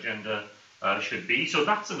what that agenda should be. So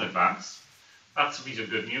that's an advance. That's a piece of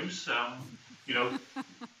good news. As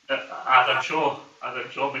I'm sure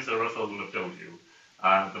Mr. Russell will have told you,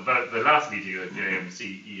 the last meeting at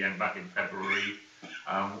JMCEN back in February,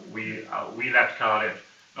 we left Cardiff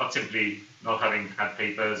not simply not having had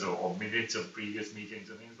papers or minutes of previous meetings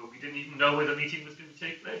and things, but we didn't even know where the meeting was going to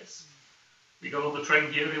take place. We got on the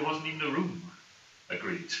train here, there wasn't even a room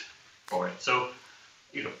agreed for it. So,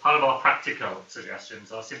 part of our practical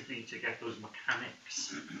suggestions are simply to get those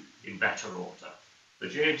mechanics in better order. The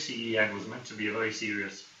JMCEN was meant to be a very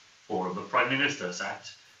serious forum. The Prime Minister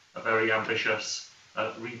set a very ambitious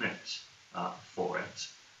remit for it.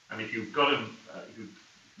 And if you've got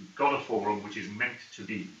a forum which is meant to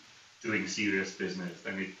be doing serious business,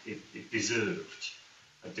 then it deserved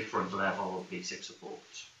a different level of basic support.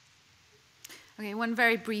 Okay, one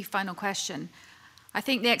very brief final question. I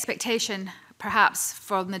think the expectation, perhaps,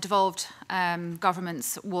 from the devolved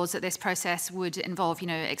governments was that this process would involve,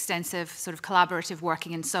 extensive sort of collaborative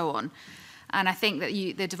working and so on. And I think that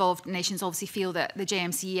the devolved nations obviously feel that the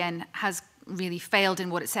JMCEN has really failed in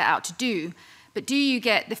what it set out to do. But do you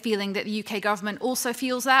get the feeling that the UK government also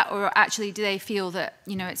feels that, or actually do they feel that,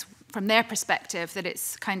 it's from their perspective that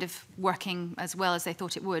it's kind of working as well as they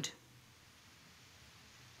thought it would?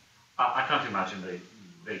 I can't imagine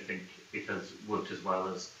they think it has worked as well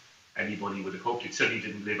as anybody would have hoped. It certainly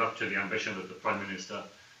didn't live up to the ambition that the Prime Minister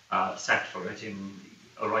set for it in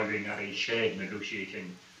arriving at a shared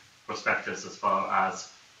negotiating prospectus as far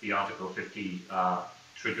as the Article 50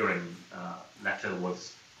 triggering letter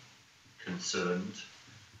was concerned.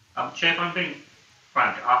 Chair, if I'm being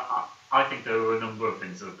frank, I think there are a number of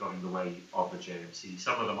things that have got in the way of the JMC.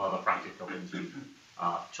 Some of them are the practical things we've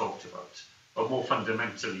talked about. But more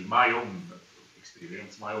fundamentally, my own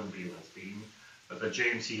experience, my own view has been that the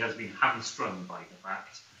JMC has been hamstrung by the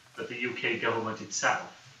fact that the UK government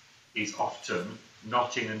itself is often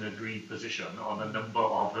not in an agreed position on a number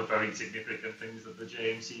of the very significant things that the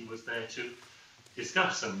JMC was there to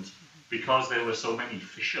discuss. And because there were so many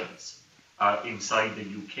fissures inside the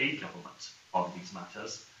UK government on these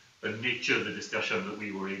matters, the nature of the discussion that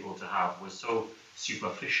we were able to have was so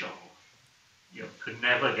superficial, could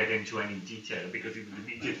never get into any detail because it would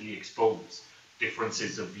immediately expose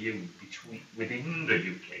differences of view within the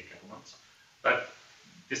UK government. But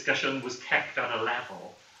discussion was kept at a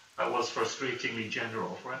level that was frustratingly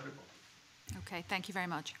general for everybody. Okay, thank you very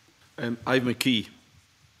much. Ivan McKee.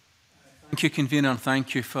 Thank you, Convener, and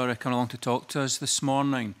thank you for coming along to talk to us this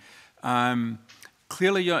morning.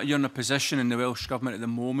 Clearly, you're in a position in the Welsh Government at the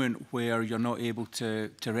moment where you're not able to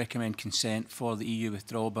recommend consent for the EU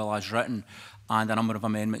withdrawal bill as written, and a number of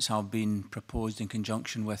amendments have been proposed in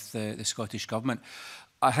conjunction with the Scottish Government.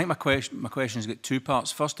 I think my question has got two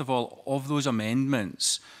parts. First of all, of those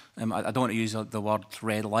amendments, I don't want to use the word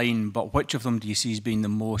red line, but which of them do you see as being the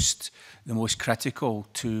most critical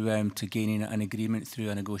to gaining an agreement through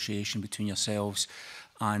a negotiation between yourselves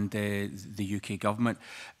and the UK government?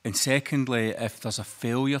 And secondly, if there's a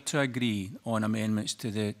failure to agree on amendments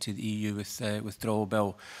to the EU withdrawal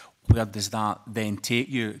bill, where does that then take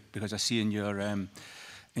you? Because I see in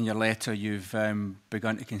your letter you've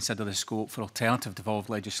begun to consider the scope for alternative devolved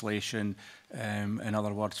legislation, in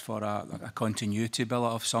other words, for a continuity bill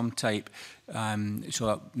of some type.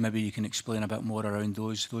 So maybe you can explain a bit more around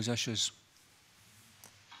those issues.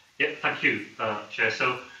 Yeah, thank you, Chair.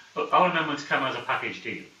 So our amendments come as a package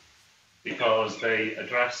deal because they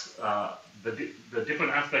address the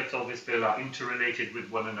different aspects of this bill are interrelated with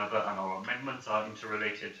one another, and our amendments are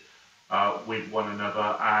interrelated with one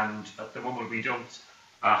another. And at the moment, we don't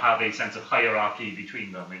have a sense of hierarchy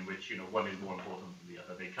between them, in which one is more important than the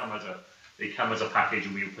other. They come as a package,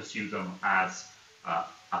 and we will pursue them as a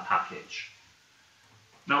package.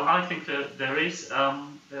 Now, I think that there is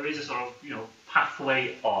a sort of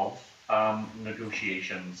pathway of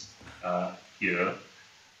negotiations here.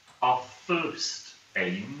 Our first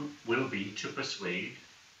aim will be to persuade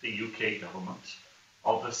the UK government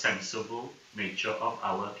of the sensible nature of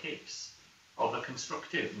our case, of the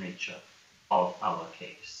constructive nature of our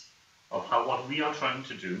case, of how what we are trying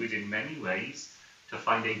to do is in many ways to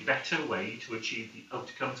find a better way to achieve the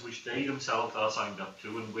outcomes which they themselves are signed up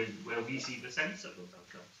to, and where we see the sense of those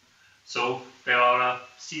outcomes. So there are a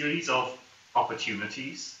series of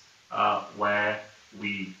opportunities where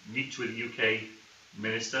we meet with UK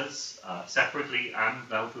ministers separately and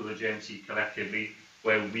now through the JMC collectively,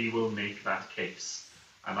 where we will make that case.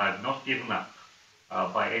 And I've not given up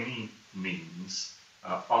by any means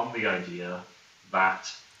on the idea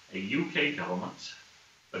that a UK government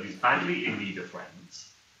that is badly in need of friends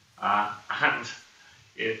and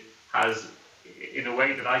it has, in a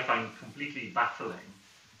way that I find completely baffling,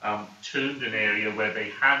 turned an area where they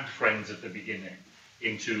had friends at the beginning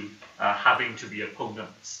into having to be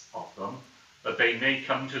opponents of them, that they may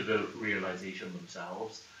come to the realization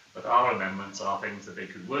themselves that our amendments are things that they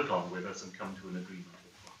could work on with us and come to an agreement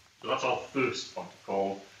with. So that's our first point of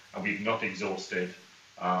call, and we've not exhausted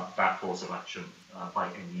that course of action by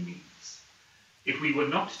any means. If we were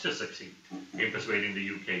not to succeed in persuading the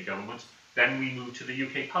UK government, then we move to the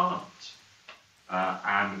UK Parliament,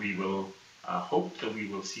 and we will hope that we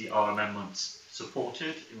will see our amendments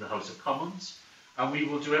supported in the House of Commons, and we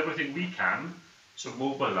will do everything we can to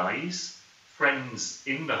mobilise friends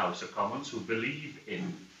in the House of Commons who believe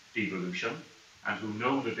in devolution and who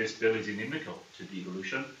know that this bill is inimical to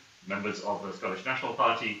devolution, members of the Scottish National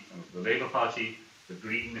Party, the Labour Party, the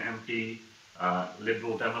Green MP,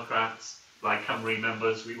 Liberal Democrats, Plaid Cymru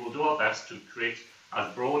members. We will do our best to create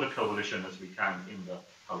as broad a coalition as we can in the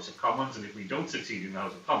House of Commons, and if we don't succeed in the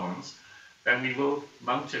House of Commons, then we will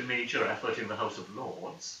mount a major effort in the House of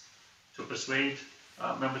Lords to persuade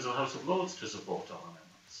members of the House of Lords to support our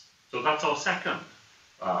amendments. So that's our second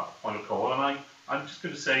point of call, and I'm just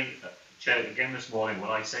going to say, Chair, again this morning, what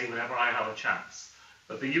I say whenever I have a chance,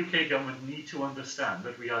 that the UK government need to understand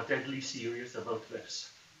that we are deadly serious about this.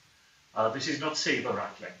 This is not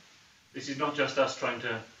saber-rattling. This is not just us trying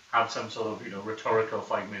to have some sort of rhetorical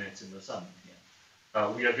 5 minutes in the sun here.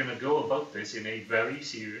 We are going to go about this in a very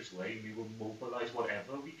serious way. We will mobilise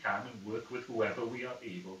whatever we can and work with whoever we are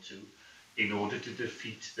able to in order to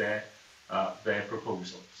defeat their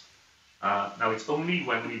proposals. Now, it's only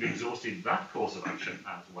when we've exhausted that course of action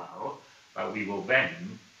as well that we will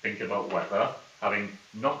then think about whether, having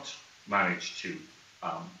not managed to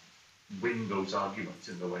win those arguments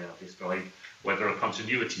in the way I've described, whether a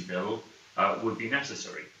continuity bill would be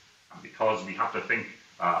necessary. And because we have to think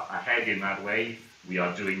ahead in that way, we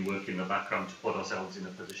are doing work in the background to put ourselves in a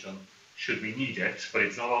position should we need it, but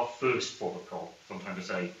it's not our first port of call. So I'm trying to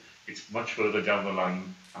say it's much further down the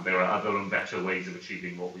line, and there are other and better ways of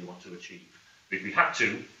achieving what we want to achieve. But if we had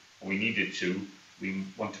to, and we needed to, we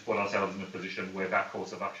want to put ourselves in a position where that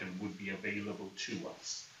course of action would be available to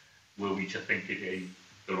us, were we to think it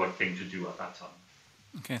the right thing to do at that time.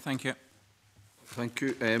 Okay, thank you. Thank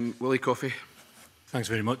you. Willie Coffey. Thanks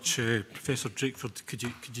very much. Professor Drakeford, could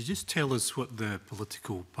you just tell us what the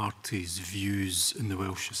political parties' views in the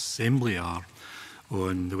Welsh Assembly are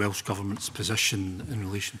on the Welsh Government's position in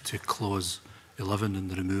relation to Clause 11 and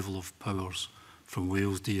the removal of powers from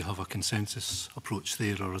Wales? Do you have a consensus approach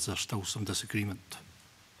there, or is there still some disagreement?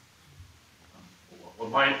 Well,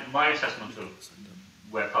 my assessment of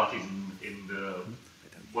where parties in the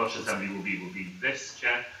Welsh Assembly will be this,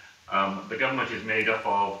 Chair. The government is made up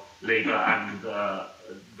of Labour and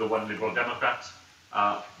the one Liberal Democrat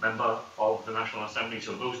member of the National Assembly,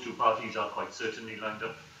 so those two parties are quite certainly lined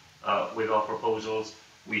up with our proposals.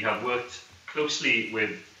 We have worked closely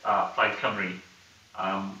with Plaid Cymru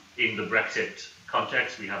in the Brexit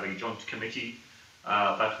context. We have a joint committee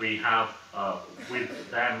that we have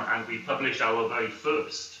with them, and we published our very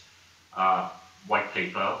first white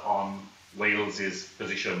paper on Wales's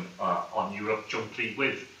position on Europe jointly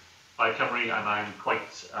with Plaid Cymru, and I'm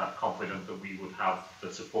quite confident that we would have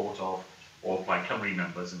the support of all Plaid Cymru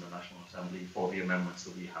members in the National Assembly for the amendments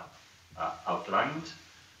that we have outlined.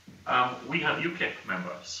 We have UKIP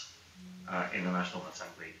members in the National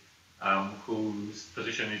Assembly whose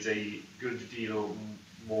position is a good deal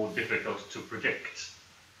more difficult to predict.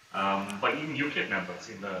 But even UKIP members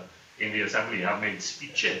in the Assembly have made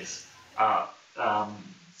speeches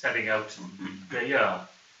setting out their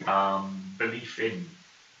belief in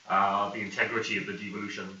the integrity of the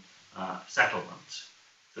devolution settlement.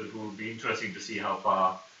 So it will be interesting to see how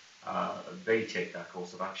far they take that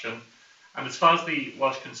course of action. And as far as the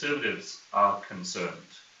Welsh Conservatives are concerned,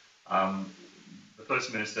 the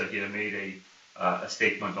First Minister here made a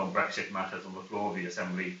statement on Brexit matters on the floor of the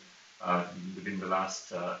Assembly within the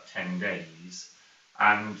last 10 days.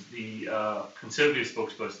 And the Conservative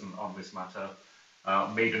spokesperson on this matter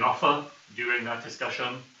made an offer during that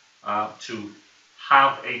discussion to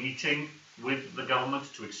have a meeting with the government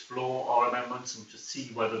to explore our amendments and to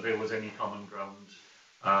see whether there was any common ground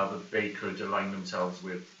that they could align themselves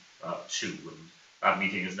with to. And that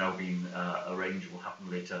meeting has now been arranged, will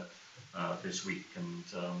happen later this week. And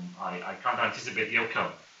I can't anticipate the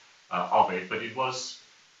outcome of it, but it was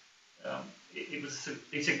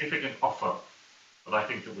a significant offer that I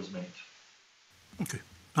think that was made. Okay,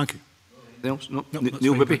 thank you. No,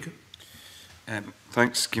 Neil Whitby.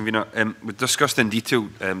 Thanks, Convener. We discussed in detail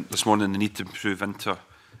this morning the need to improve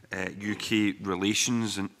inter-UK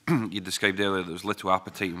relations, and you described earlier there was little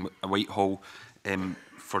appetite in Whitehall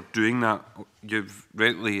for doing that. You've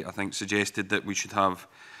rightly, I think, suggested that we should have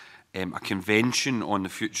a convention on the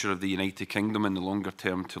future of the United Kingdom in the longer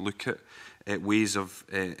term to look at ways of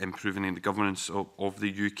improving the governance of the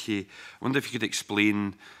UK. I wonder if you could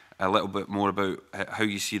explain a little bit more about how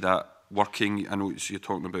you see that working. I know you're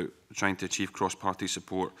talking about trying to achieve cross-party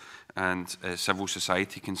support and civil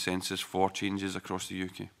society consensus for changes across the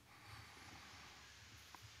UK.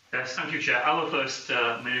 Yes, thank you, Chair. Our First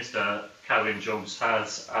Minister, Caroline Jones,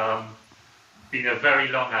 has been a very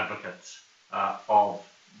long advocate of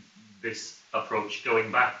this approach,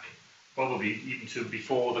 going back probably even to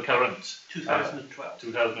before the current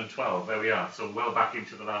 2012, there we are, so well back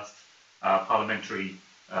into the last parliamentary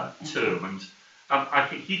term. And I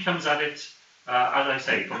think he comes at it, as I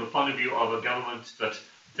say, from the point of view of a government that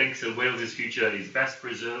thinks that Wales's future is best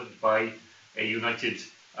preserved by a united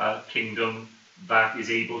kingdom that is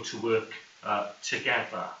able to work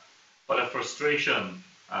together. But a frustration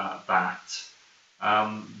that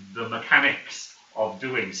the mechanics of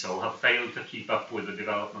doing so have failed to keep up with the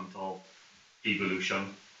development of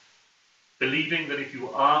devolution, believing that if you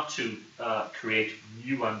are to create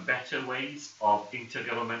new and better ways of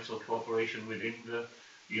intergovernmental cooperation within the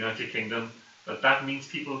United Kingdom, that means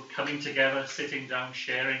people coming together, sitting down,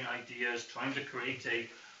 sharing ideas, trying to create a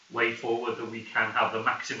way forward that we can have the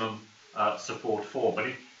maximum support for. But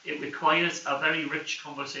it requires a very rich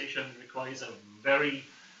conversation, it requires a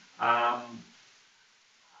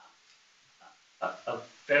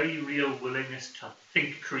very real willingness to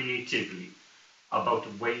think creatively about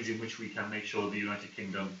ways in which we can make sure the United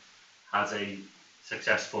Kingdom has a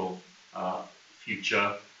successful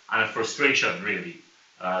future, and a frustration, really,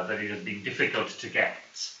 that it has been difficult to get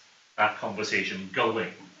that conversation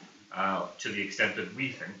going to the extent that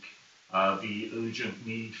we think the urgent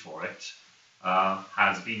need for it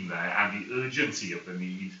has been there, and the urgency of the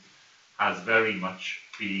need has very much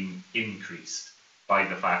been increased by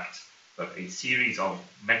the fact that a series of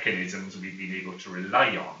mechanisms we've been able to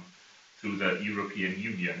rely on through the European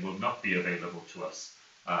Union will not be available to us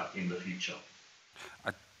in the future.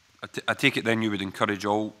 I take it then you would encourage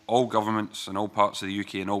all governments and all parts of the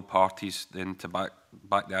UK and all parties then to back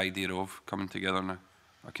the idea of coming together in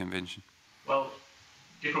a convention? Well,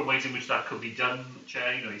 different ways in which that could be done,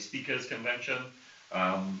 Chair, you know, a speakers convention,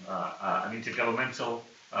 an intergovernmental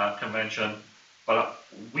convention, but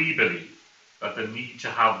we believe that the need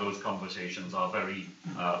to have those conversations are very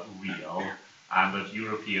real, and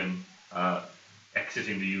that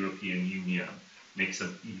exiting the European Union makes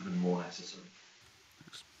them even more necessary.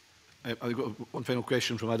 I've got one final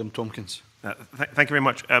question from Adam Tompkins. Thank you very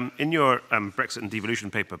much. In your Brexit and devolution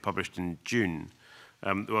paper published in June,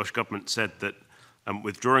 the Welsh Government said that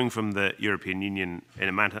withdrawing from the European Union in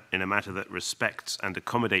a matter that respects and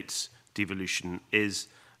accommodates devolution is,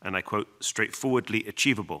 and I quote, straightforwardly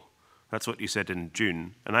achievable. That's what you said in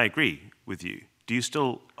June, and I agree with you. Do you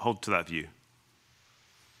still hold to that view?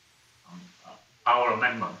 Our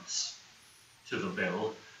amendments to the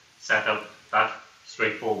bill set out that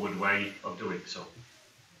straightforward way of doing so.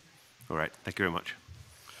 All right, thank you very much.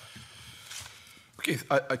 Okay,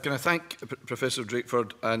 can I thank Professor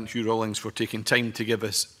Drakeford and Hugh Rawlings for taking time to give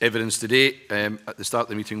us evidence today. At the start of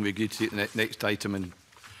the meeting, we agreed to take the next item in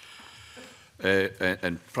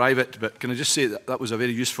private, but can I just say that that was a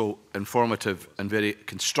very useful, informative and very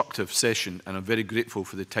constructive session, and I'm very grateful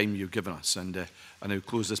for the time you've given us, and I now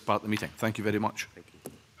close this part of the meeting. Thank you very much.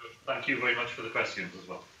 Thank you very much for the questions as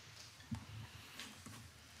well.